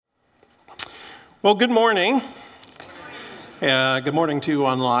Well, good morning. Good morning to you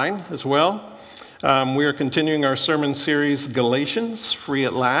online as well. We are continuing our sermon series, Galatians, Free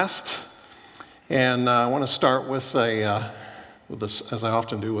at Last. And I want to start with as I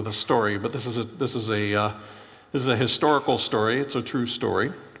often do, with a story. But this is a historical story. It's a true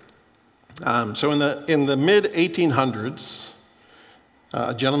story. So in the mid 1800s,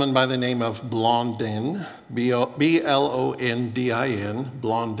 a gentleman by the name of Blondin, B-L-O-N-D-I-N,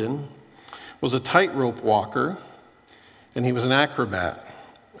 Blondin, was a tightrope walker, and he was an acrobat.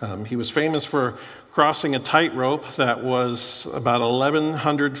 He was famous for crossing a tightrope that was about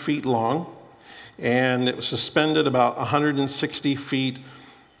 1,100 feet long, and it was suspended about 160 feet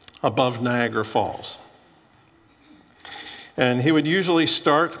above Niagara Falls. And he would usually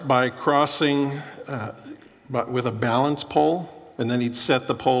start by crossing with a balance pole, and then he'd set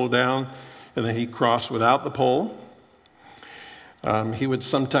the pole down, and then he'd cross without the pole. He would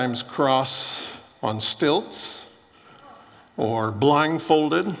sometimes cross on stilts or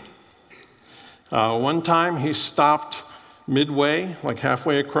blindfolded. One time he stopped midway, like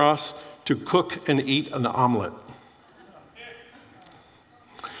halfway across, to cook and eat an omelet.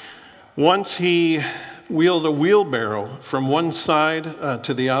 Once he wheeled a wheelbarrow from one side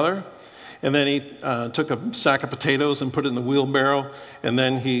to the other, and then he took a sack of potatoes and put it in the wheelbarrow, and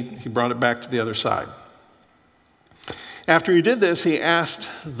then he brought it back to the other side. After he did this, he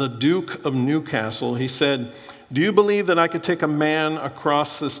asked the Duke of Newcastle, he said, "Do you believe that I could take a man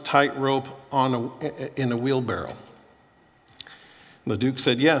across this tightrope in a wheelbarrow?" The Duke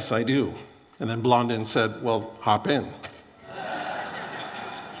said, "Yes, I do." And then Blondin said, "Well, hop in."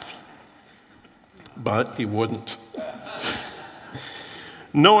 But he wouldn't.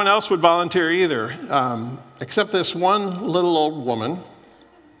 No one else would volunteer either, except this one little old woman.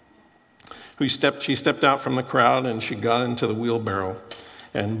 She stepped out from the crowd and she got into the wheelbarrow.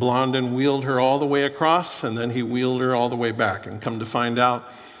 And Blondin wheeled her all the way across, and then he wheeled her all the way back. And come to find out,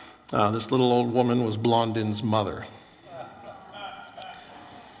 this little old woman was Blondin's mother.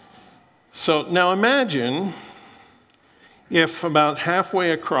 So now imagine if about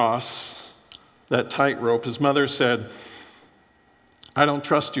halfway across that tightrope, his mother said, "I don't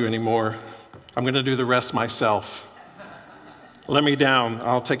trust you anymore. I'm going to do the rest myself. Let me down.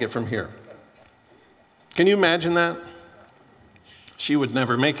 I'll take it from here." Can you imagine that? She would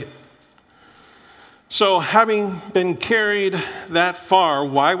never make it. So having been carried that far,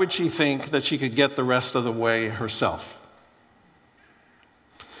 why would she think that she could get the rest of the way herself?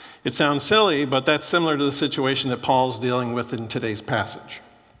 It sounds silly, but that's similar to the situation that Paul's dealing with in today's passage.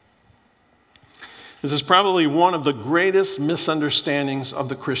 This is probably one of the greatest misunderstandings of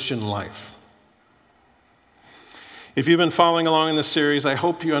the Christian life. If you've been following along in this series, I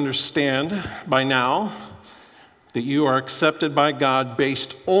hope you understand by now that you are accepted by God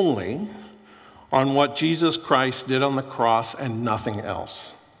based only on what Jesus Christ did on the cross and nothing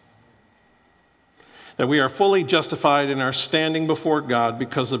else. That we are fully justified in our standing before God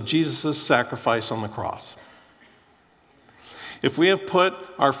because of Jesus' sacrifice on the cross. If we have put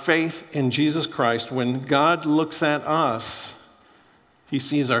our faith in Jesus Christ, when God looks at us, he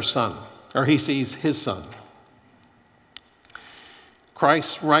sees our son, or he sees his son.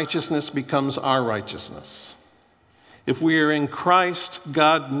 Christ's righteousness becomes our righteousness. If we are in Christ,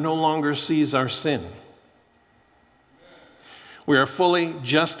 God no longer sees our sin. We are fully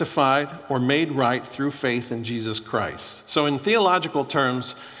justified or made right through faith in Jesus Christ. So in theological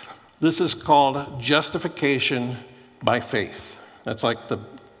terms, this is called justification by faith. That's like the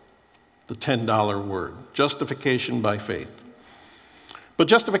 $10 word, justification by faith. But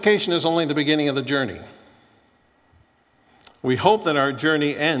justification is only the beginning of the journey. We hope that our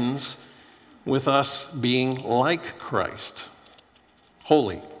journey ends with us being like Christ,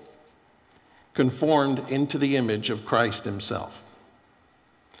 holy, conformed into the image of Christ himself.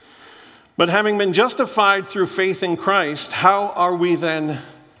 But having been justified through faith in Christ, how are we then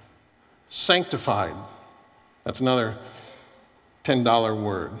sanctified? That's another $10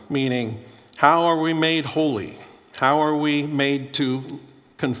 word, meaning how are we made holy? How are we made to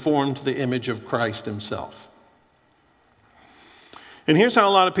conform to the image of Christ himself? And here's how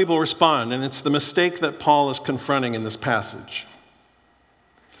a lot of people respond, and it's the mistake that Paul is confronting in this passage.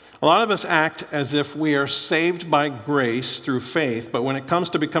 A lot of us act as if we are saved by grace through faith, but when it comes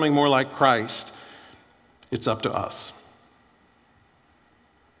to becoming more like Christ, it's up to us.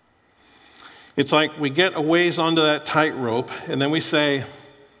 It's like we get a ways onto that tightrope, and then we say,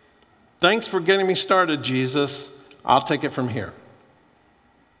 "Thanks for getting me started, Jesus. I'll take it from here."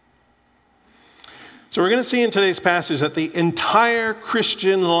 So we're going to see in today's passage that the entire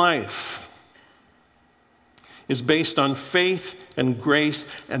Christian life is based on faith and grace,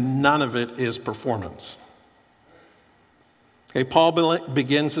 and none of it is performance. Okay, Paul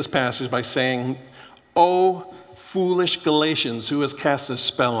begins this passage by saying, "O foolish Galatians, who has cast a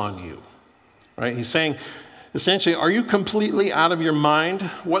spell on you?" Right? He's saying, essentially, are you completely out of your mind?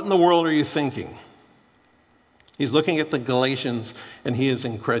 What in the world are you thinking? He's looking at the Galatians, and he is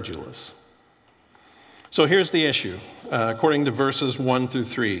incredulous. So here's the issue, according to verses 1 through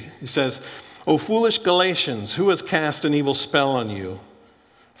 3. He says, "O foolish Galatians, who has cast an evil spell on you?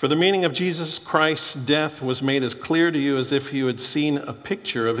 For the meaning of Jesus Christ's death was made as clear to you as if you had seen a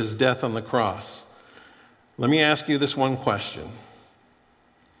picture of his death on the cross. Let me ask you this one question.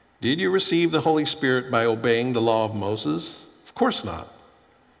 Did you receive the Holy Spirit by obeying the law of Moses? Of course not.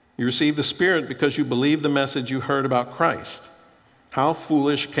 You received the Spirit because you believed the message you heard about Christ. How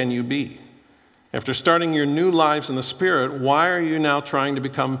foolish can you be? After starting your new lives in the Spirit, why are you now trying to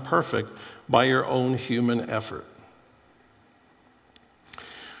become perfect by your own human effort?"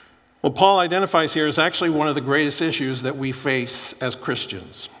 What Paul identifies here is actually one of the greatest issues that we face as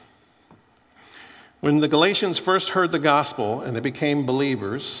Christians. When the Galatians first heard the gospel and they became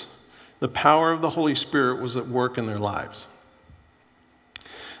believers, the power of the Holy Spirit was at work in their lives.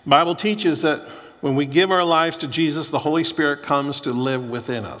 The Bible teaches that when we give our lives to Jesus, the Holy Spirit comes to live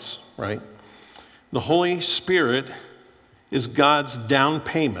within us, right? The Holy Spirit is God's down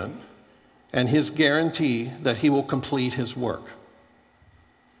payment and his guarantee that he will complete his work.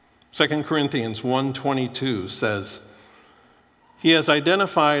 2 Corinthians 1:22 says, "He has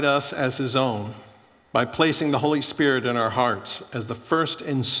identified us as his own by placing the Holy Spirit in our hearts as the first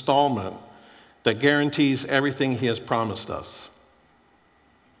installment that guarantees everything he has promised us."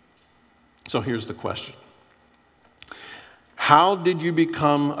 So here's the question. How did you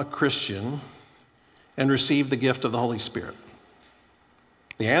become a Christian and receive the gift of the Holy Spirit?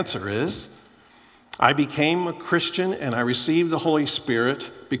 The answer is, I became a Christian and I received the Holy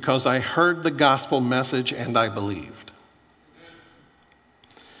Spirit because I heard the gospel message and I believed.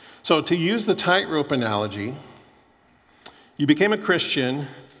 So to use the tightrope analogy, you became a Christian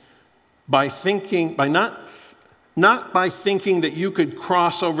by not by thinking that you could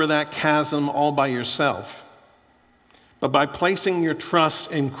cross over that chasm all by yourself, but by placing your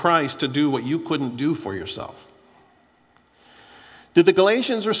trust in Christ to do what you couldn't do for yourself. Did the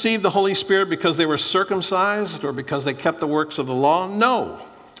Galatians receive the Holy Spirit because they were circumcised or because they kept the works of the law? No.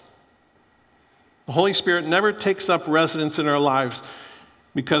 The Holy Spirit never takes up residence in our lives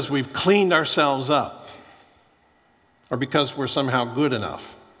because we've cleaned ourselves up or because we're somehow good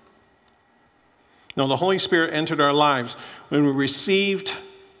enough. No, the Holy Spirit entered our lives when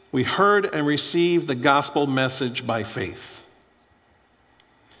we heard and received the gospel message by faith.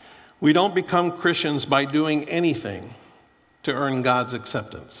 We don't become Christians by doing anything to earn God's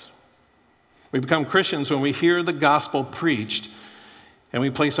acceptance. We become Christians when we hear the gospel preached and we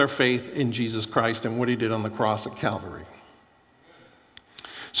place our faith in Jesus Christ and what he did on the cross at Calvary.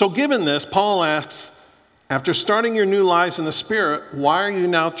 So given this, Paul asks, after starting your new lives in the Spirit, why are you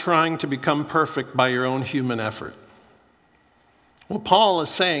now trying to become perfect by your own human effort? What Paul is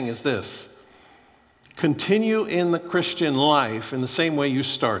saying is this: continue in the Christian life in the same way you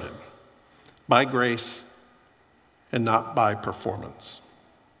started, by grace and not by performance.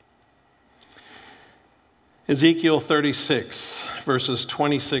 Ezekiel 36, verses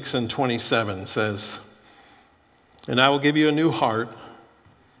 26 and 27 says, "And I will give you a new heart,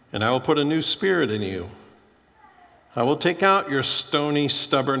 and I will put a new spirit in you. I will take out your stony,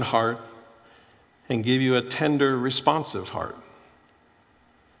 stubborn heart and give you a tender, responsive heart.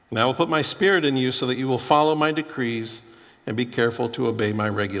 And I will put my spirit in you so that you will follow my decrees and be careful to obey my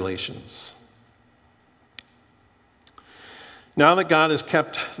regulations." Now that God has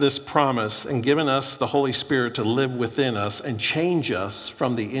kept this promise and given us the Holy Spirit to live within us and change us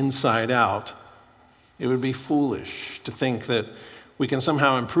from the inside out, it would be foolish to think that we can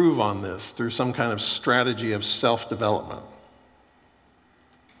somehow improve on this through some kind of strategy of self-development.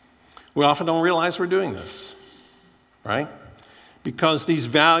 We often don't realize we're doing this, right? Because these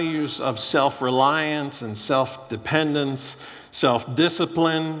values of self-reliance and self-dependence,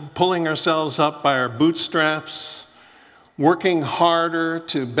 self-discipline, pulling ourselves up by our bootstraps, working harder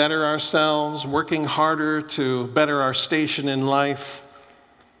to better ourselves, working harder to better our station in life,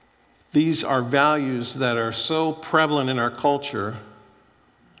 these are values that are so prevalent in our culture,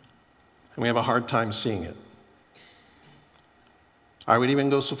 and we have a hard time seeing it. I would even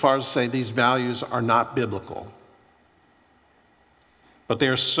go so far as to say these values are not biblical. But they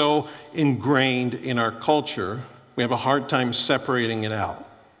are so ingrained in our culture, we have a hard time separating it out.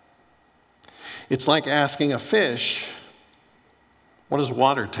 It's like asking a fish, what does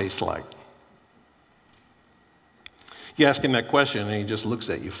water taste like? You ask him that question and he just looks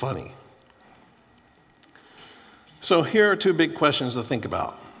at you funny. So here are two big questions to think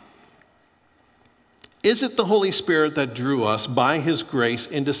about. Is it the Holy Spirit that drew us by his grace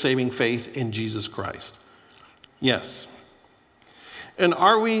into saving faith in Jesus Christ? Yes. And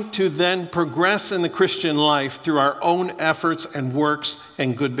are we to then progress in the Christian life through our own efforts and works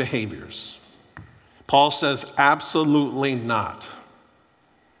and good behaviors? Paul says, absolutely not.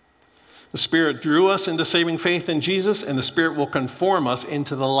 The Spirit drew us into saving faith in Jesus, and the Spirit will conform us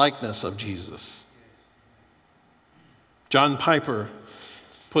into the likeness of Jesus. John Piper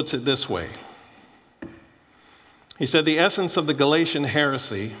puts it this way. He said, the essence of the Galatian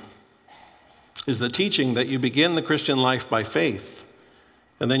heresy is the teaching that you begin the Christian life by faith,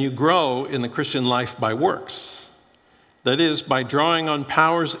 and then you grow in the Christian life by works. That is, by drawing on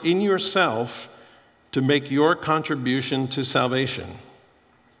powers in yourself to make your contribution to salvation.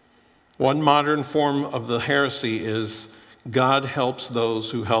 One modern form of the heresy is God helps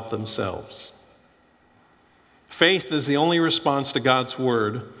those who help themselves. Faith is the only response to God's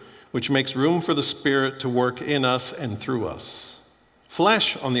word, which makes room for the Spirit to work in us and through us.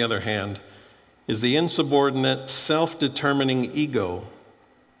 Flesh, on the other hand, is the insubordinate, self-determining ego,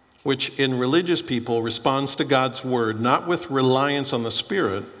 which in religious people responds to God's word not with reliance on the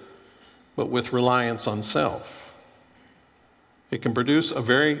Spirit, but with reliance on self. It can produce a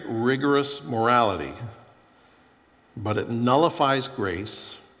very rigorous morality, but it nullifies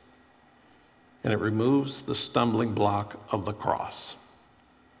grace and it removes the stumbling block of the cross.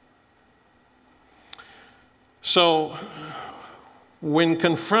 So, when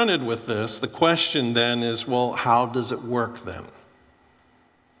confronted with this, the question then is, well, how does it work then?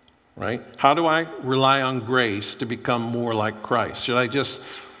 Right? How do I rely on grace to become more like Christ? Should I just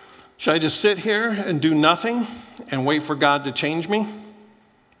sit here and do nothing and wait for God to change me?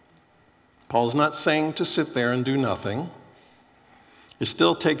 Paul's not saying to sit there and do nothing. It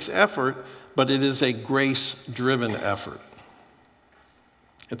still takes effort, but it is a grace-driven effort.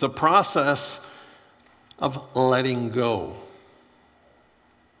 It's a process of letting go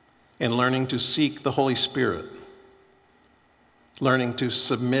and learning to seek the Holy Spirit, learning to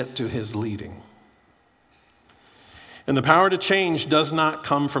submit to his leading. And the power to change does not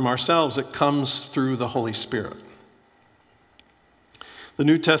come from ourselves, it comes through the Holy Spirit. The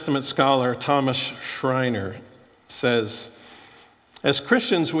New Testament scholar Thomas Schreiner says, as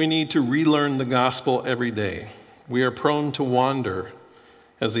Christians, we need to relearn the gospel every day. We are prone to wander,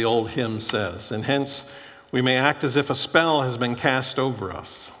 as the old hymn says, and hence we may act as if a spell has been cast over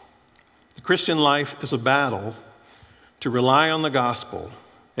us. The Christian life is a battle to rely on the gospel,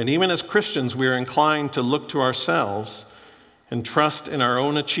 and even as Christians, we are inclined to look to ourselves and trust in our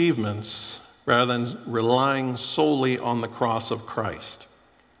own achievements rather than relying solely on the cross of Christ.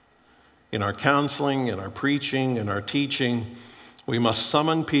 In our counseling, in our preaching, in our teaching, we must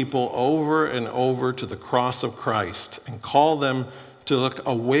summon people over and over to the cross of Christ and call them to look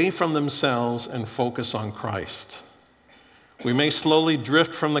away from themselves and focus on Christ. We may slowly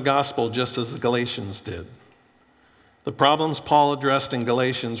drift from the gospel just as the Galatians did. The problems Paul addressed in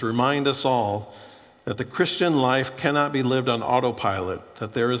Galatians remind us all that the Christian life cannot be lived on autopilot,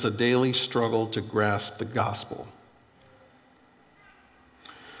 that there is a daily struggle to grasp the gospel.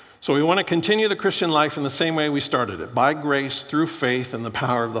 So we want to continue the Christian life in the same way we started it, by grace, through faith, and the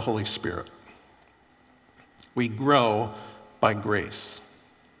power of the Holy Spirit. We grow by grace.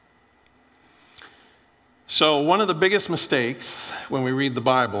 So one of the biggest mistakes when we read the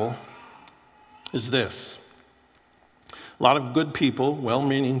Bible is this. A lot of good people,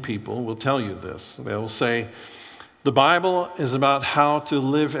 well-meaning people, will tell you this. They will say, the Bible is about how to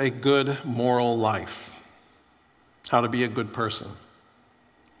live a good moral life, how to be a good person.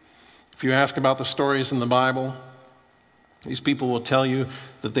 If you ask about the stories in the Bible, these people will tell you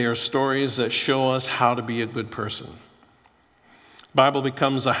that they are stories that show us how to be a good person. The Bible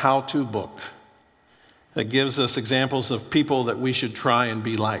becomes a how-to book that gives us examples of people that we should try and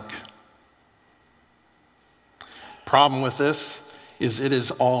be like. Problem with this is it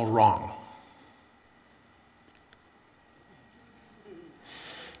is all wrong.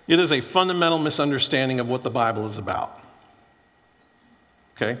 It is a fundamental misunderstanding of what the Bible is about.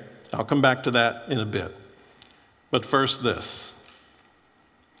 Okay? I'll come back to that in a bit. But first, this.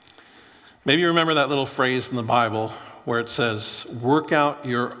 Maybe you remember that little phrase in the Bible where it says, work out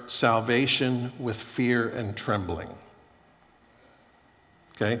your salvation with fear and trembling.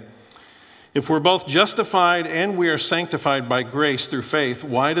 Okay? If we're both justified and we are sanctified by grace through faith,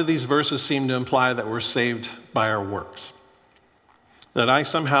 why do these verses seem to imply that we're saved by our works? That I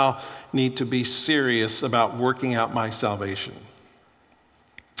somehow need to be serious about working out my salvation?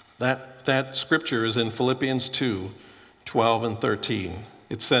 That scripture is in Philippians 2, 12 and 13.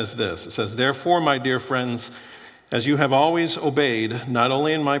 It says this. It says, "Therefore, my dear friends, as you have always obeyed, not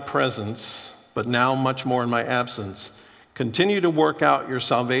only in my presence, but now much more in my absence, continue to work out your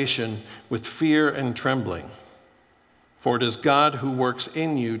salvation with fear and trembling. For it is God who works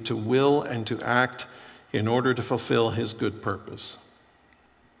in you to will and to act in order to fulfill his good purpose."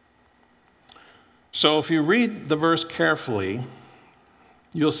 So if you read the verse carefully,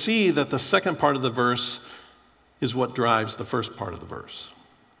 you'll see that the second part of the verse is what drives the first part of the verse.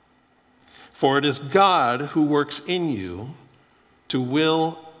 For it is God who works in you to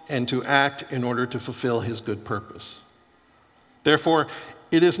will and to act in order to fulfill his good purpose. Therefore,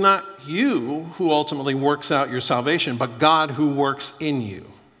 it is not you who ultimately works out your salvation, but God who works in you.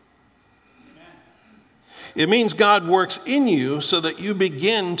 It means God works in you so that you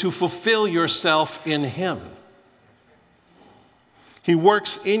begin to fulfill yourself in him. He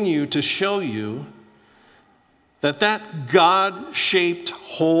works in you to show you that God-shaped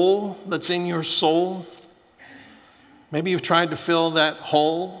hole that's in your soul, maybe you've tried to fill that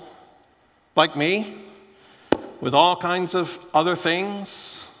hole, like me, with all kinds of other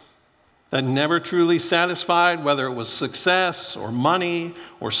things that never truly satisfied, whether it was success or money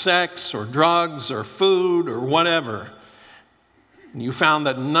or sex or drugs or food or whatever. And you found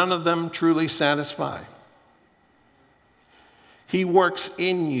that none of them truly satisfy. He works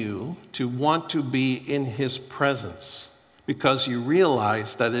in you to want to be in his presence because you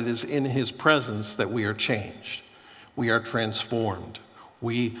realize that it is in his presence that we are changed. We are transformed.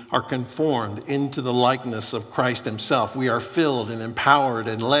 We are conformed into the likeness of Christ himself. We are filled and empowered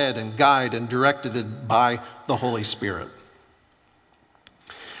and led and guided and directed by the Holy Spirit.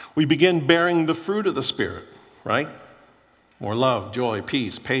 We begin bearing the fruit of the Spirit, right? More love, joy,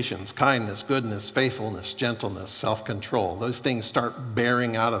 peace, patience, kindness, goodness, faithfulness, gentleness, self-control. Those things start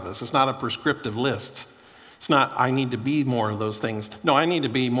bearing out of us. It's not a prescriptive list. It's not, I need to be more of those things. No, I need to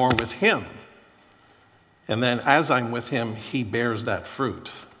be more with him. And then as I'm with him, he bears that fruit,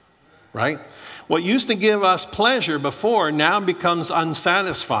 right? What used to give us pleasure before now becomes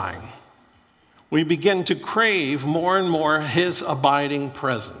unsatisfying. We begin to crave more and more his abiding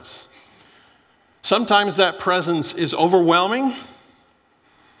presence. Sometimes that presence is overwhelming.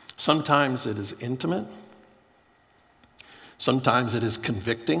 Sometimes it is intimate. Sometimes it is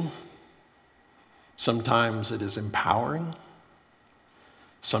convicting. Sometimes it is empowering.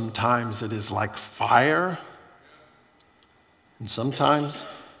 Sometimes it is like fire. And sometimes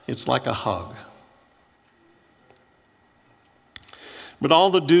it's like a hug. But all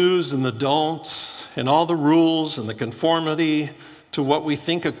the do's and the don'ts and all the rules and the conformity to what we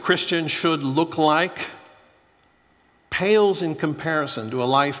think a Christian should look like pales in comparison to a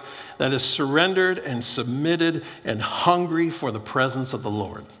life that is surrendered and submitted and hungry for the presence of the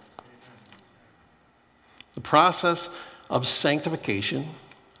Lord. The process of sanctification,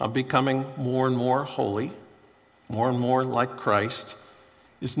 of becoming more and more holy, more and more like Christ,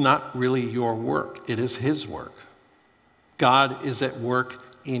 is not really your work. It is his work. God is at work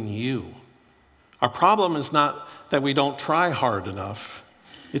in you. Our problem is not that we don't try hard enough.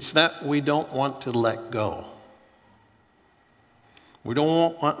 It's that we don't want to let go. We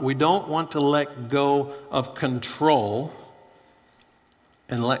don't want to let go of control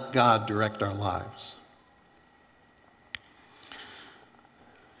and let God direct our lives.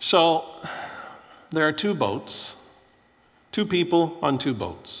 So there are two boats, two people on two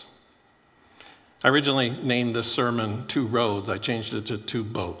boats. I originally named this sermon Two Roads. I changed it to Two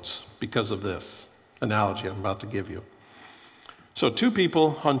Boats because of this analogy I'm about to give you. So two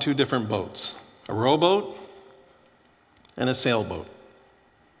people on two different boats, a rowboat and a sailboat.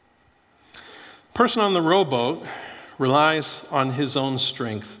 The person on the rowboat relies on his own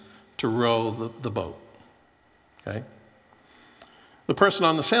strength to row the boat. Okay? The person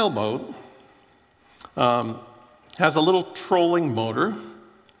on the sailboat has a little trolling motor,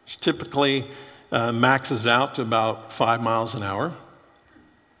 which typically maxes out to about 5 miles an hour.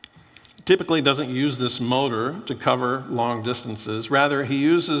 Typically doesn't use this motor to cover long distances. Rather, he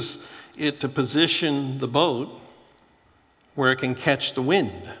uses it to position the boat where it can catch the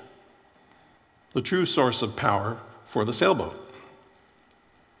wind, the true source of power for the sailboat.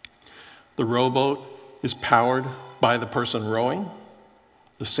 The rowboat is powered by the person rowing.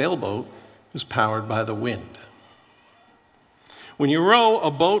 The sailboat is powered by the wind. When you row a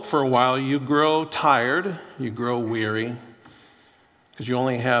boat for a while, you grow tired, you grow weary, because you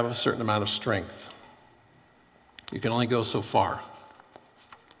only have a certain amount of strength. You can only go so far.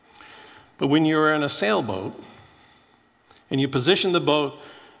 But when you're in a sailboat and you position the boat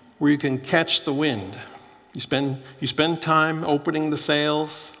where you can catch the wind, you spend time opening the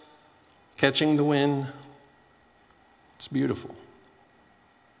sails, catching the wind, It's beautiful.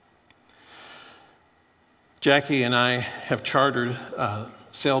 Jackie and I have chartered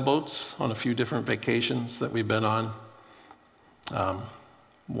sailboats on a few different vacations that we've been on.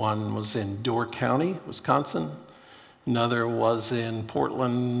 One was in Door County, Wisconsin. Another was in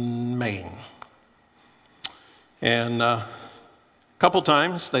Portland, Maine. And a couple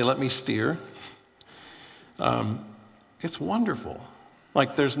times they let me steer. It's wonderful.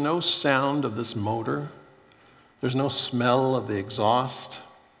 Like, there's no sound of this motor. There's no smell of the exhaust.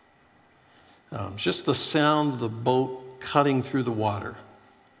 Just the sound of the boat cutting through the water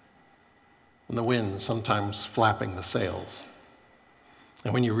and the wind sometimes flapping the sails.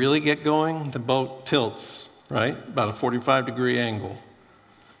 And when you really get going, the boat tilts, right? About a 45-degree angle.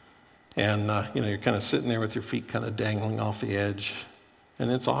 And, you're kind of sitting there with your feet kind of dangling off the edge. And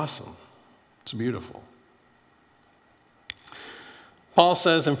it's awesome. It's beautiful. Paul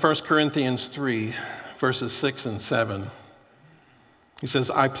says in 1 Corinthians 3, verses 6 and 7, he says,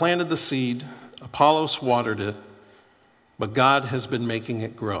 I planted the seed, Apollos watered it, but God has been making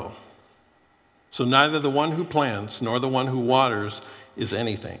it grow. So neither the one who plants nor the one who waters is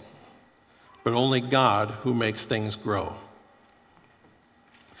anything, but only God who makes things grow.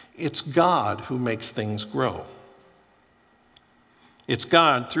 It's God who makes things grow. It's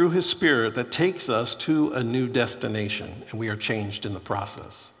God, through his Spirit, that takes us to a new destination, and we are changed in the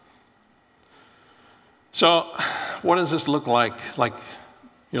process. So what does this look like? Like,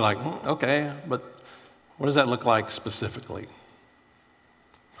 you're like, okay, but what does that look like specifically?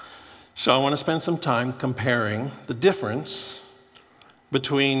 So I want to spend some time comparing the difference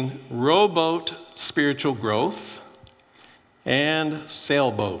between rowboat spiritual growth and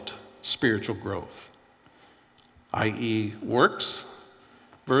sailboat spiritual growth, i.e. works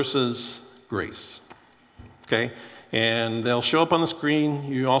versus grace. Okay? And they'll show up on the screen.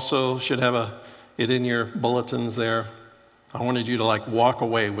 You also should have it in your bulletins there. I wanted you to walk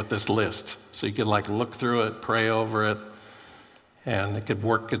away with this list so you could look through it, pray over it, and it could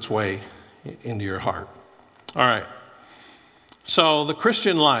work its way into your heart. All right. So the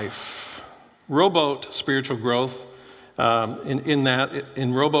Christian life, rowboat spiritual growth,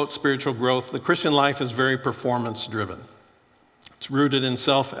 in rowboat spiritual growth, the Christian life is very performance driven. It's rooted in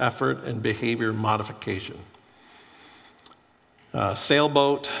self-effort and behavior modification.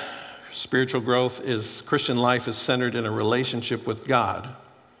 Sailboat spiritual growth Christian life is centered in a relationship with God,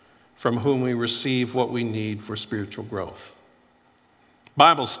 from whom we receive what we need for spiritual growth.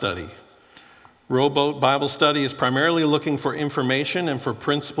 Bible study. Rowboat Bible study is primarily looking for information and for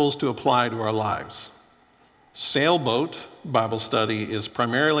principles to apply to our lives. Sailboat Bible study is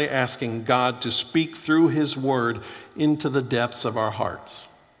primarily asking God to speak through his word into the depths of our hearts.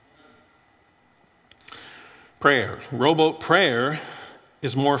 Prayer. Rowboat prayer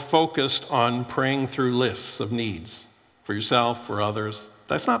is more focused on praying through lists of needs for yourself, for others.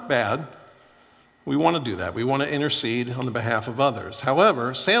 That's not bad. We want to do that. We want to intercede on the behalf of others.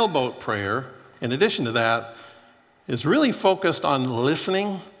 However, sailboat prayer, in addition to that, is really focused on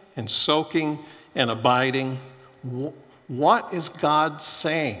listening and soaking and abiding. What is God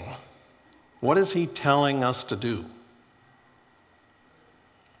saying? What is he telling us to do?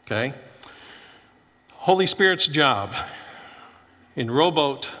 Okay? Holy Spirit's job. In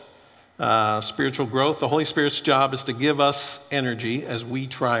rowboat spiritual growth, the Holy Spirit's job is to give us energy as we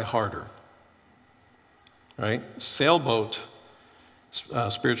try harder. Right? Sailboat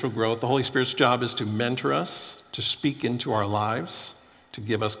spiritual growth, the Holy Spirit's job is to mentor us, to speak into our lives, to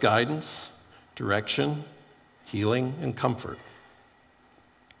give us guidance, direction, healing, and comfort.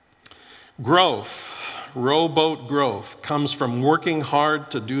 Growth, rowboat growth, comes from working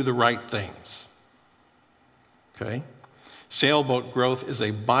hard to do the right things. Okay? Sailboat growth is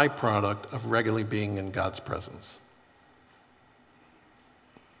a byproduct of regularly being in God's presence.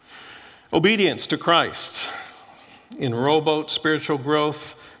 Obedience to Christ. In rowboat spiritual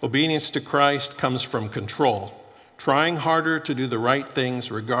growth, obedience to Christ comes from control, trying harder to do the right things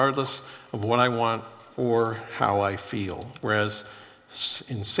regardless of what I want or how I feel. Whereas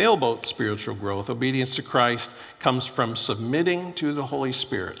in sailboat spiritual growth, obedience to Christ comes from submitting to the Holy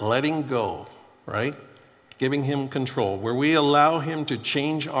Spirit, letting go, right? Giving him control, where we allow him to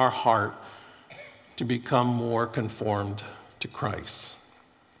change our heart to become more conformed to Christ.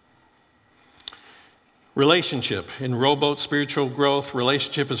 Relationship. In rowboat spiritual growth,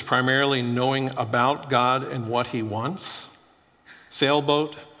 relationship is primarily knowing about God and what he wants.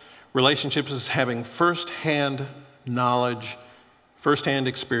 Sailboat, relationships is having firsthand knowledge, firsthand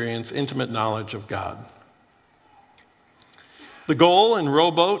experience, intimate knowledge of God. The goal in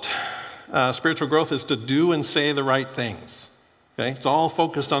rowboat spiritual growth is to do and say the right things. Okay? It's all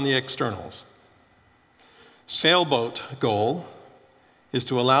focused on the externals. Sailboat goal is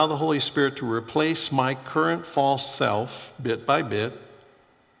to allow the Holy Spirit to replace my current false self bit by bit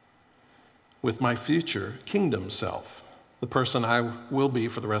with my future kingdom self, the person I will be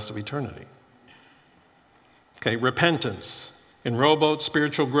for the rest of eternity. Okay, repentance. In Rowboat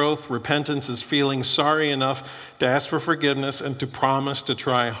Spiritual Growth, repentance is feeling sorry enough to ask for forgiveness and to promise to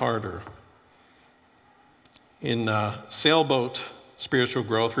try harder. In Sailboat Spiritual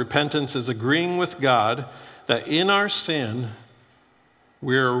Growth, repentance is agreeing with God that in our sin,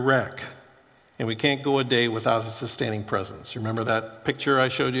 we're a wreck, and we can't go a day without His sustaining presence. You remember that picture I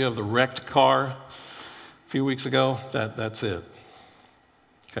showed you of the wrecked car a few weeks ago? That's it.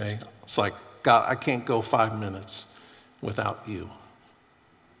 Okay? It's like, God, I can't go 5 minutes without you.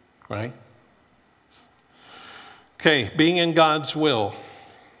 Right? Okay, being in God's will.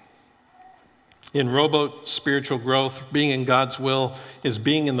 In Rowboat Spiritual Growth, being in God's will is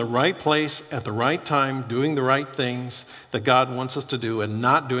being in the right place at the right time, doing the right things that God wants us to do and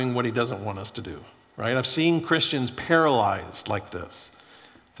not doing what He doesn't want us to do, right? I've seen Christians paralyzed like this.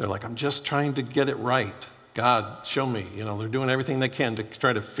 They're like, I'm just trying to get it right. God, show me. They're doing everything they can to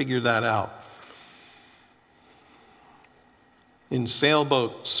try to figure that out. In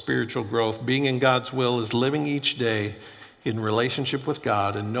Sailboat Spiritual Growth, being in God's will is living each day in relationship with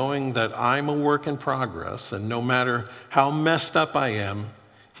God and knowing that I'm a work in progress, and no matter how messed up I am,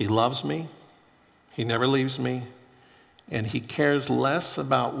 He loves me, He never leaves me, and He cares less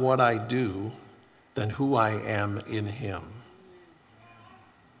about what I do than who I am in Him.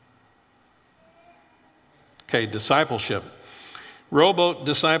 Okay, discipleship. Rowboat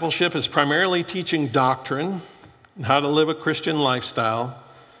discipleship is primarily teaching doctrine and how to live a Christian lifestyle,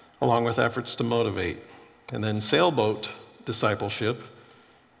 along with efforts to motivate. And then sailboat discipleship,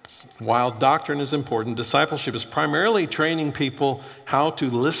 while doctrine is important, discipleship is primarily training people how to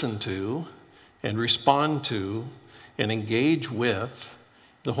listen to and respond to and engage with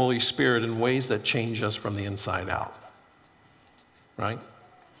the Holy Spirit in ways that change us from the inside out. Right?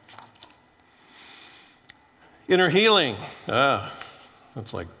 Inner healing.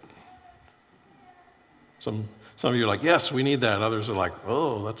 That's like some of you are like, yes, we need that. Others are like,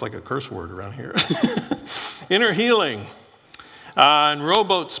 oh, that's like a curse word around here. Inner healing. In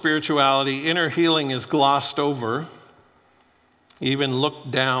rowboat spirituality, inner healing is glossed over, even looked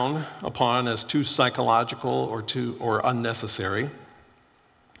down upon as too psychological or unnecessary.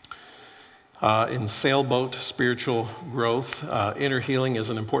 In sailboat spiritual growth, inner healing is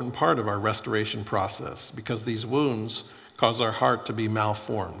an important part of our restoration process because these wounds cause our heart to be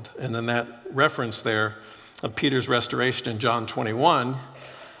malformed. And then that reference there of Peter's restoration in John 21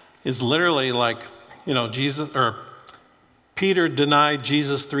 is literally like, Peter denied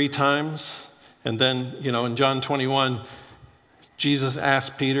Jesus 3 times, and then, in John 21, Jesus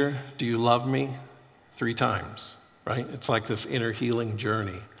asked Peter, do you love me? 3 times, right? It's like this inner healing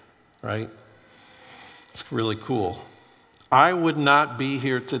journey, right? It's really cool. I would not be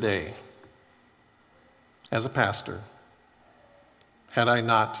here today as a pastor had I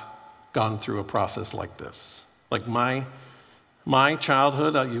not gone through a process like this. Like my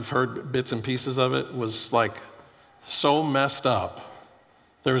childhood, you've heard bits and pieces of it, was like so messed up.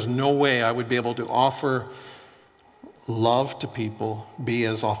 There was no way I would be able to offer love to people, be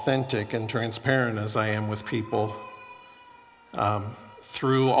as authentic and transparent as I am with people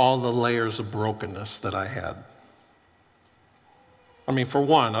through all the layers of brokenness that I had. I mean, for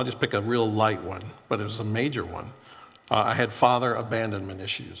one, I'll just pick a real light one, but it was a major one. I had father abandonment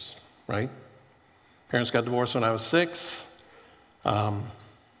issues, right? Parents got divorced when I was 6.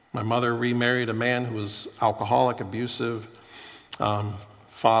 My mother remarried a man who was alcoholic, abusive.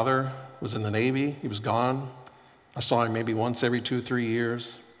 Father was in the Navy. He was gone. I saw him maybe once every 2-3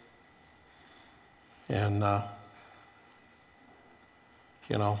 years. And,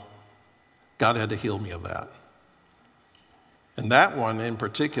 God had to heal me of that. And that one in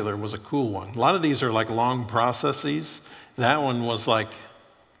particular was a cool one. A lot of these are like long processes. That one was like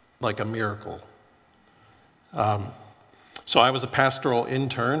a miracle. So I was a pastoral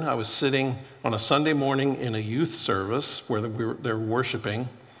intern. I was sitting on a Sunday morning in a youth service where they were worshiping,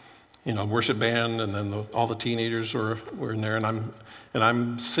 worship band, and then all the teenagers were in there, and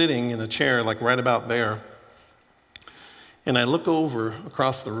I'm sitting in a chair like right about there, and I look over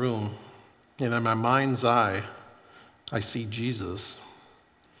across the room, and in my mind's eye, I see Jesus,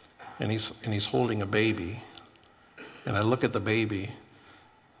 and he's holding a baby, and I look at the baby,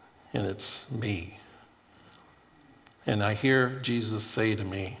 and it's me. And I hear Jesus say to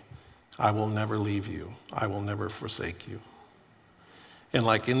me, I will never leave you. I will never forsake you. And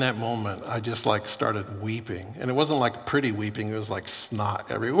like in that moment, I just like started weeping. And it wasn't like pretty weeping, it was like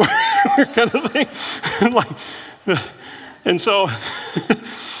snot everywhere kind of thing. And so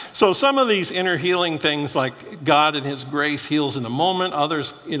some of these inner healing things, like God in his grace heals in the moment.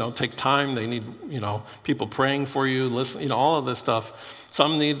 Others, take time. They need, people praying for you, listen, all of this stuff.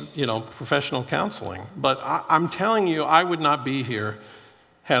 Some need, professional counseling. But I'm telling you, I would not be here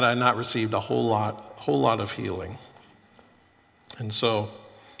had I not received a whole lot of healing. And so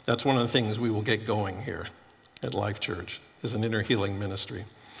that's one of the things we will get going here at Life Church, is an inner healing ministry.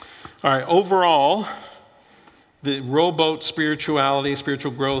 All right, overall, the rowboat spirituality,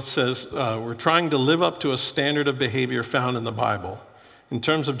 spiritual growth says we're trying to live up to a standard of behavior found in the Bible. In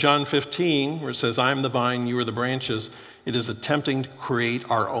terms of John 15, where it says, I am the vine, you are the branches, it is attempting to create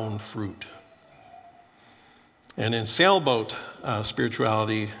our own fruit. And in sailboat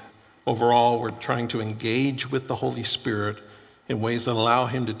spirituality, overall, we're trying to engage with the Holy Spirit in ways that allow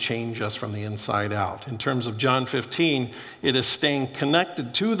him to change us from the inside out. In terms of John 15, it is staying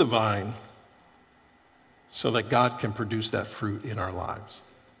connected to the vine so that God can produce that fruit in our lives.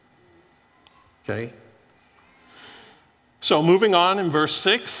 Okay? So moving on in verse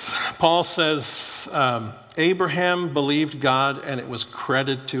 6, Paul says, Abraham believed God and it was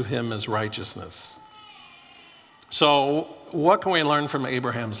credited to him as righteousness. So what can we learn from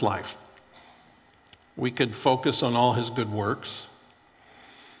Abraham's life? We could focus on all his good works.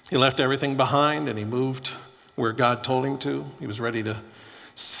 He left everything behind and he moved where God told him to. He was ready to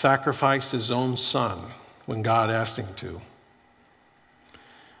sacrifice his own son when God asked him to.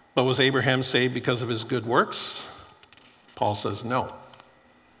 But was Abraham saved because of his good works? Paul says no.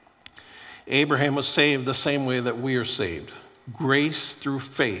 Abraham was saved the same way that we are saved, grace through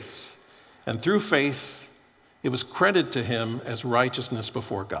faith. And through faith, it was credited to him as righteousness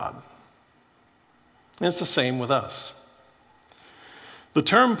before God. And it's the same with us. The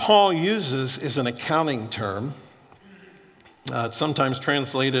term Paul uses is an accounting term. It's sometimes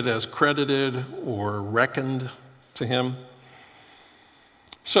translated as credited or reckoned to him.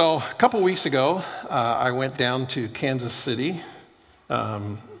 So a couple weeks ago, I went down to Kansas City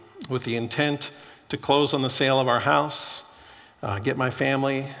with the intent to close on the sale of our house, get my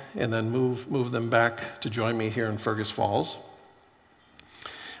family, and then move them back to join me here in Fergus Falls.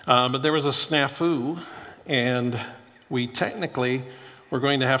 But there was a snafu, and we technically were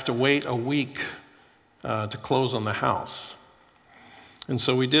going to have to wait a week to close on the house. And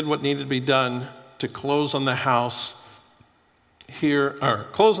so we did what needed to be done to close on the house here, or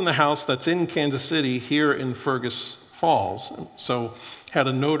close on the house that's in Kansas City here in Fergus Falls. So had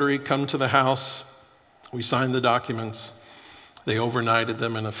a notary come to the house. We signed the documents. They overnighted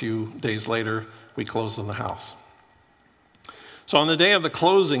them, and a few days later, we closed on the house. So on the day of the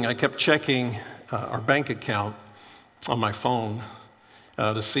closing, I kept checking our bank account on my phone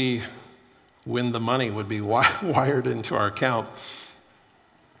to see when the money would be wired into our account.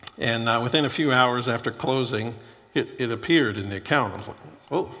 And within a few hours after closing, it appeared in the account. I was like,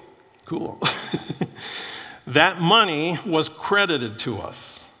 oh, cool. That money was credited to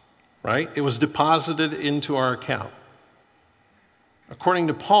us, right? It was deposited into our account. According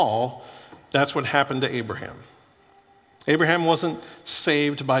to Paul, that's what happened to Abraham. Abraham wasn't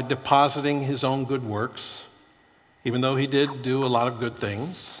saved by depositing his own good works, even though he did do a lot of good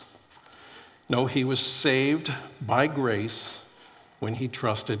things. No, he was saved by grace when he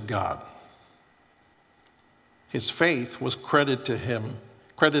trusted God. His faith was credited to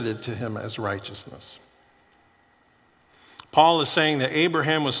him as righteousness. Paul is saying that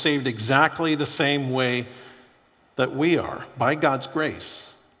Abraham was saved exactly the same way that we are, by God's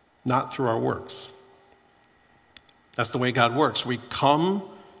grace, not through our works. That's the way God works. We come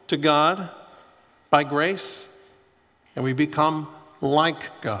to God by grace, and we become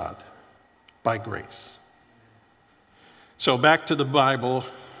like God by grace. So back to the Bible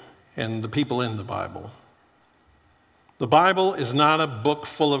and the people in the Bible. The Bible is not a book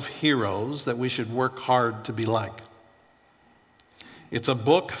full of heroes that we should work hard to be like. It's a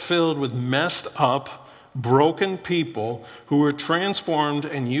book filled with messed up, broken people who were transformed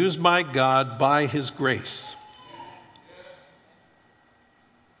and used by God by His grace.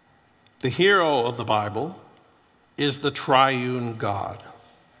 The hero of the Bible is the triune God,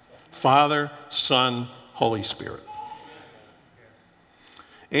 Father, Son, Holy Spirit.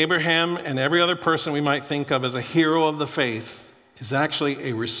 Abraham and every other person we might think of as a hero of the faith is actually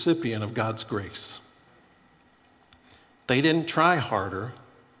a recipient of God's grace. They didn't try harder.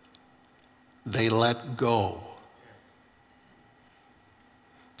 They let go.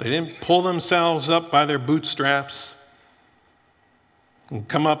 They didn't pull themselves up by their bootstraps and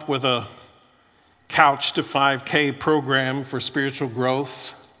come up with a Couch to 5K program for spiritual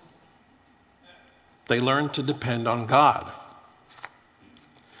growth. They learned to depend on God.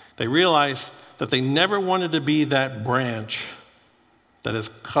 They realized that they never wanted to be that branch that is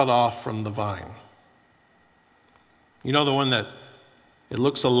cut off from the vine. You know, the one that it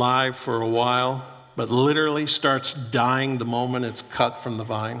looks alive for a while, but literally starts dying the moment it's cut from the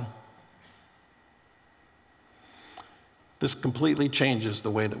vine? This completely changes the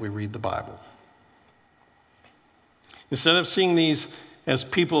way that we read the Bible. Instead of seeing these as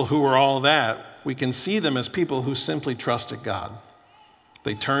people who are all that, we can see them as people who simply trusted God.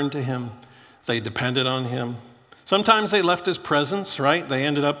 They turned to him. They depended on him. Sometimes they left his presence, right? They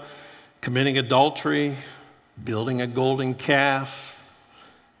ended up committing adultery, building a golden calf,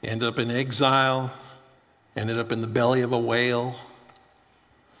 ended up in exile, ended up in the belly of a whale.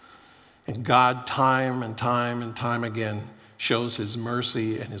 And God, time and time and time again, shows his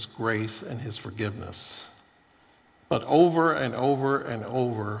mercy and his grace and his forgiveness. But over and over and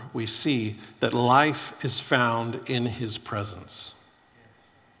over, we see that life is found in his presence.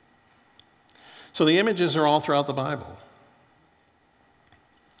 So the images are all throughout the Bible.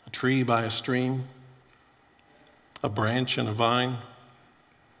 A tree by a stream, a branch and a vine,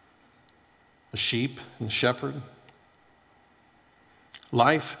 a sheep and a shepherd.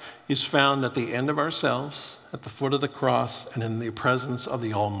 Life is found at the end of ourselves, at the foot of the cross, and in the presence of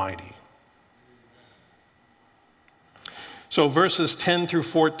the Almighty. So verses 10 through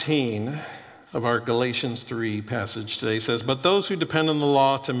 14 of our Galatians 3 passage today says, "But those who depend on the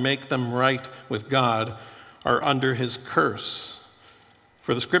law to make them right with God are under his curse.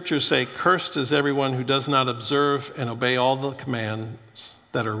 For the scriptures say, 'Cursed is everyone who does not observe and obey all the commands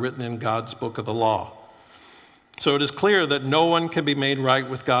that are written in God's book of the law.' So it is clear that no one can be made right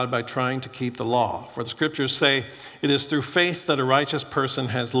with God by trying to keep the law. For the scriptures say, 'It is through faith that a righteous person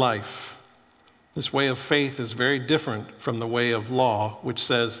has life.' This way of faith is very different from the way of law, which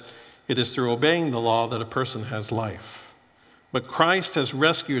says it is through obeying the law that a person has life. But Christ has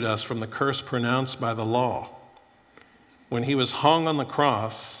rescued us from the curse pronounced by the law. When he was hung on the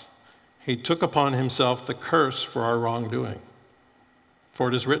cross, he took upon himself the curse for our wrongdoing. For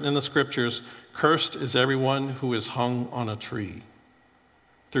it is written in the scriptures, 'Cursed is everyone who is hung on a tree.'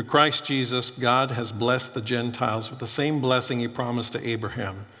 Through Christ Jesus, God has blessed the Gentiles with the same blessing he promised to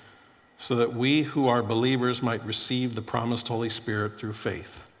Abraham, so that we who are believers might receive the promised Holy Spirit through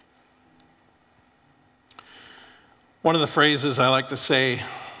faith." One of the phrases I like to say,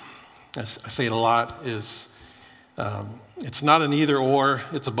 I say it a lot, is it's not an either or,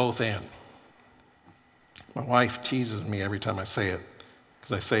 it's a both and. My wife teases me every time I say it,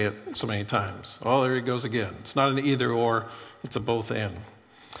 because I say it so many times. Oh, there he goes again. It's not an either or, it's a both and.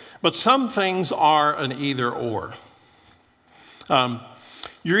 But some things are an either or.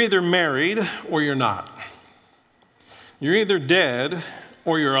 You're either married or you're not. You're either dead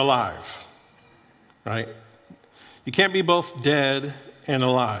or you're alive, right? You can't be both dead and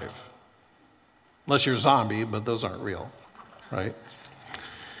alive, unless you're a zombie, but those aren't real, right?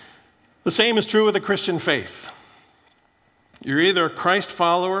 The same is true with the Christian faith. You're either a Christ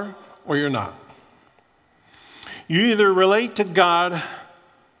follower or you're not. You either relate to God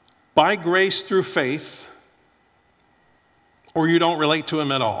by grace through faith, or you don't relate to him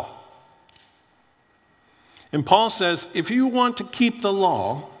at all. And Paul says, if you want to keep the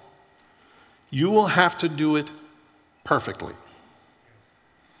law, you will have to do it perfectly.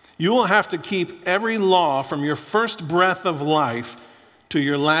 You will have to keep every law from your first breath of life to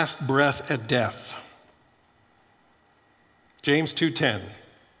your last breath at death. James 2:10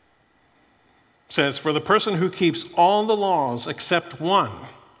 says, "For the person who keeps all the laws except one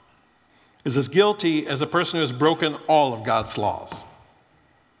is as guilty as a person who has broken all of God's laws."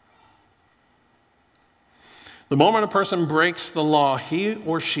 The moment a person breaks the law, he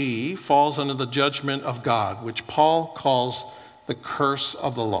or she falls under the judgment of God, which Paul calls the curse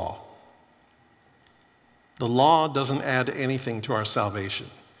of the law. The law doesn't add anything to our salvation.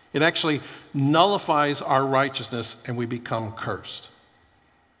 It actually nullifies our righteousness and we become cursed.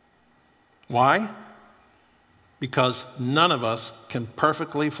 Why? Because none of us can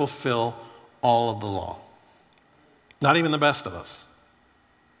perfectly fulfill all of the law. Not even the best of us.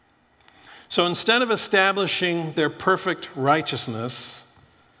 So instead of establishing their perfect righteousness,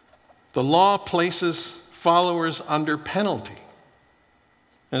 the law places followers under penalty.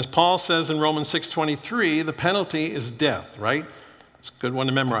 As Paul says in Romans 6:23, the penalty is death, right? It's a good one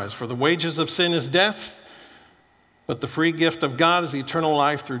to memorize. For the wages of sin is death, but the free gift of God is eternal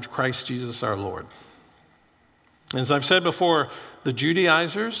life through Christ Jesus our Lord. As I've said before, the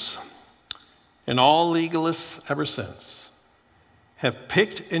Judaizers and all legalists ever since have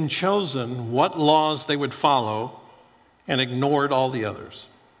picked and chosen what laws they would follow and ignored all the others.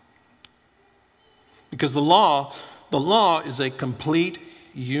 Because the law is a complete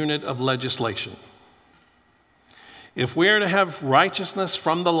unit of legislation. If we are to have righteousness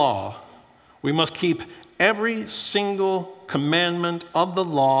from the law, we must keep every single commandment of the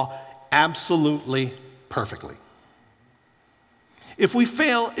law absolutely perfectly. If we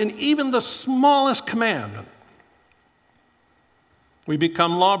fail in even the smallest commandment, we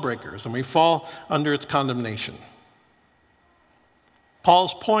become lawbreakers and we fall under its condemnation.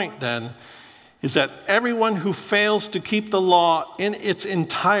 Paul's point then is that everyone who fails to keep the law in its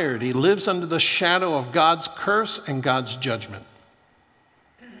entirety lives under the shadow of God's curse and God's judgment.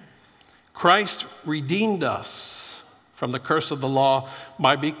 Christ redeemed us from the curse of the law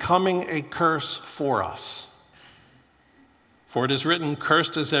by becoming a curse for us. For it is written,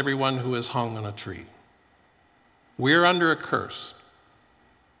 "Cursed is everyone who is hung on a tree." We're under a curse.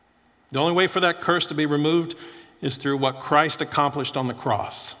 The only way for that curse to be removed is through what Christ accomplished on the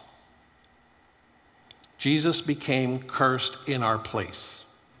cross. Jesus became cursed in our place.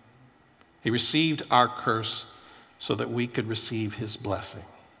 He received our curse so that we could receive his blessing.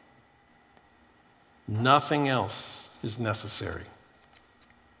 Nothing else is necessary.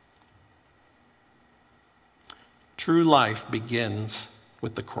 True life begins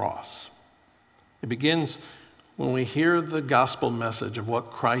with the cross. It begins when we hear the gospel message of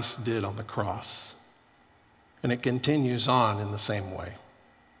what Christ did on the cross. And it continues on in the same way.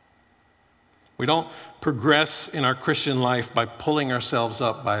 We don't progress in our Christian life by pulling ourselves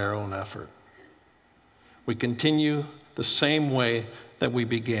up by our own effort. We continue the same way that we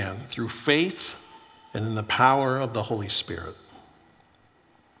began, through faith and in the power of the Holy Spirit.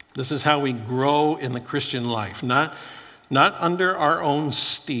 This is how we grow in the Christian life, not under our own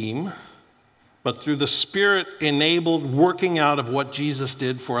steam, but through the Spirit-enabled working out of what Jesus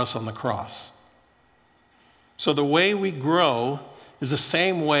did for us on the cross. So the way we grow is the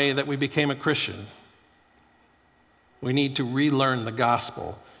same way that we became a Christian. We need to relearn the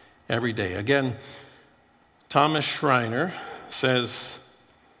gospel every day. Again, Thomas Schreiner says,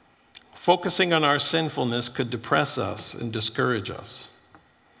 focusing on our sinfulness could depress us and discourage us.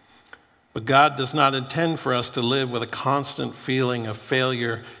 But God does not intend for us to live with a constant feeling of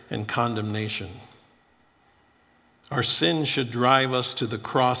failure and condemnation. Our sin should drive us to the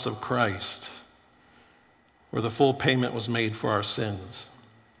cross of Christ, where the full payment was made for our sins.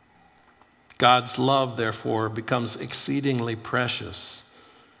 God's love, therefore, becomes exceedingly precious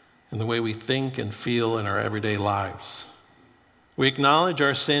in the way we think and feel in our everyday lives. We acknowledge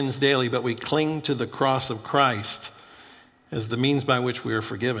our sins daily, but we cling to the cross of Christ as the means by which we are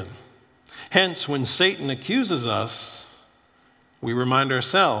forgiven. Hence, when Satan accuses us, we remind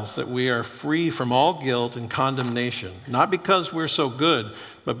ourselves that we are free from all guilt and condemnation, not because we're so good,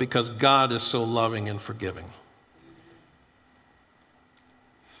 but because God is so loving and forgiving.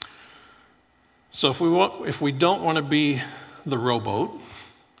 So if we don't want to be the rowboat,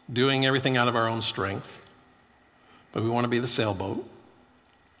 doing everything out of our own strength, but we want to be the sailboat,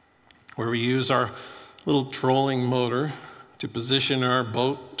 where we use our little trolling motor to position our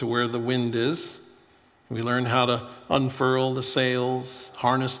boat to where the wind is. We learn how to unfurl the sails,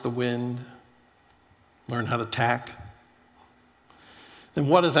 harness the wind, learn how to tack. Then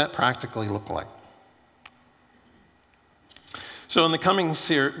what does that practically look like? So in the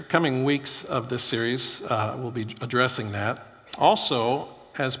coming weeks of this series, we'll be addressing that. Also,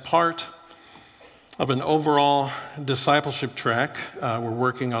 as part of an overall discipleship track we're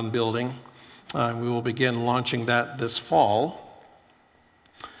working on building, we will begin launching that this fall.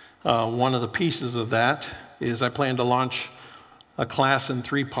 One of the pieces of that is I plan to launch a class in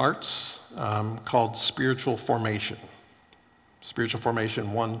 3 parts called Spiritual Formation. Spiritual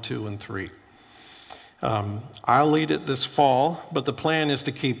Formation 1, 2, and 3. I'll lead it this fall, but the plan is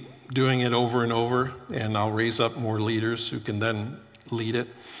to keep doing it over and over, and I'll raise up more leaders who can then lead it.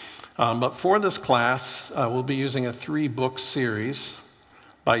 But for this class, we'll be using a 3-book series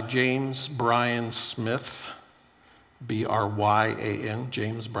by James Bryan Smith, B-R-Y-A-N,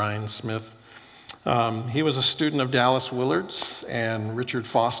 James Bryan Smith. He was a student of Dallas Willard's and Richard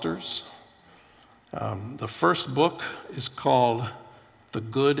Foster's. The first book is called The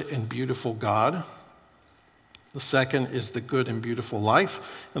Good and Beautiful God. The second is The Good and Beautiful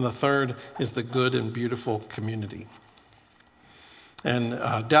Life. And the third is The Good and Beautiful Community. And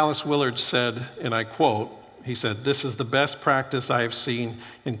Dallas Willard said, and I quote, he said, "This is the best practice I have seen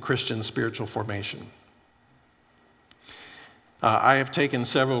in Christian spiritual formation." I have taken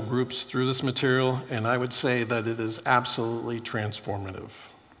several groups through this material, and I would say that it is absolutely transformative.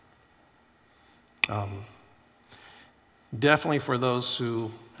 Definitely for those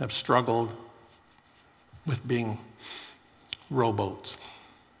who have struggled with being rowboats,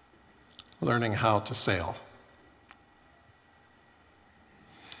 learning how to sail.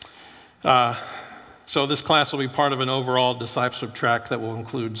 So this class will be part of an overall discipleship track that will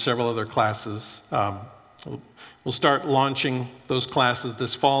include several other classes. We'll start launching those classes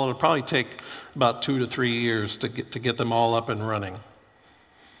this fall. It'll probably take about 2 to 3 years to get them all up and running.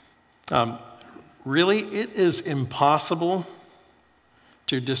 Really, it is impossible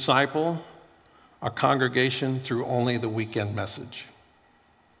to disciple a congregation through only the weekend message.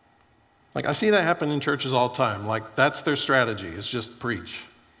 Like, I see that happen in churches all the time. Like, that's their strategy, is just preach.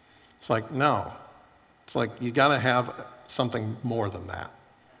 It's like, no. It's like, you got to have something more than that,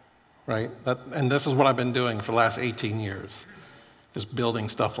 right? And this is what I've been doing for the last 18 years, is building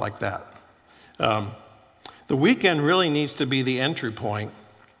stuff like that. The weekend really needs to be the entry point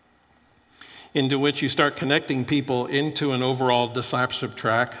into which you start connecting people into an overall discipleship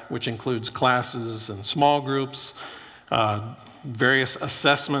track, which includes classes and small groups, various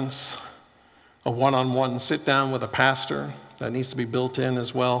assessments, a one-on-one sit-down with a pastor that needs to be built in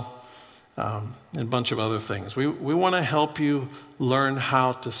as well, and a bunch of other things. We want to help you learn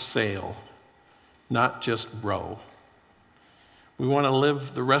how to sail, not just row. We want to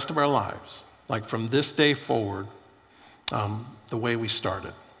live the rest of our lives, like from this day forward, the way we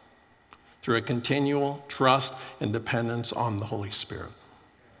started, through a continual trust and dependence on the Holy Spirit.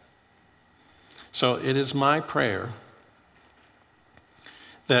 So it is my prayer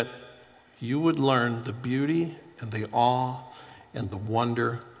that you would learn the beauty and the awe and the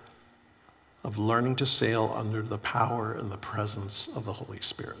wonder of learning to sail under the power and the presence of the Holy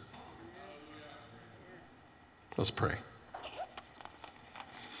Spirit. Let's pray.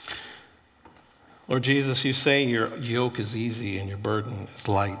 Lord Jesus, you say your yoke is easy and your burden is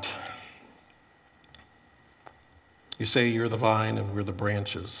light. You say you're the vine and we're the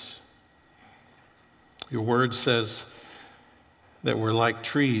branches. Your word says that we're like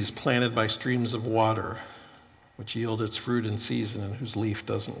trees planted by streams of water, which yield its fruit in season and whose leaf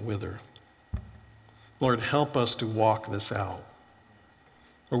doesn't wither. Lord, help us to walk this out,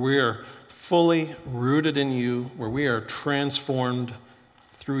 where we are fully rooted in you, where we are transformed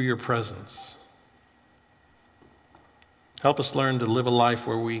through your presence. Help us learn to live a life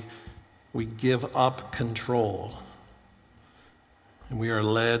where we give up control and we are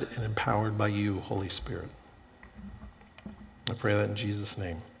led and empowered by you, Holy Spirit. I pray that in Jesus'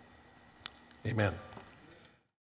 name. Amen.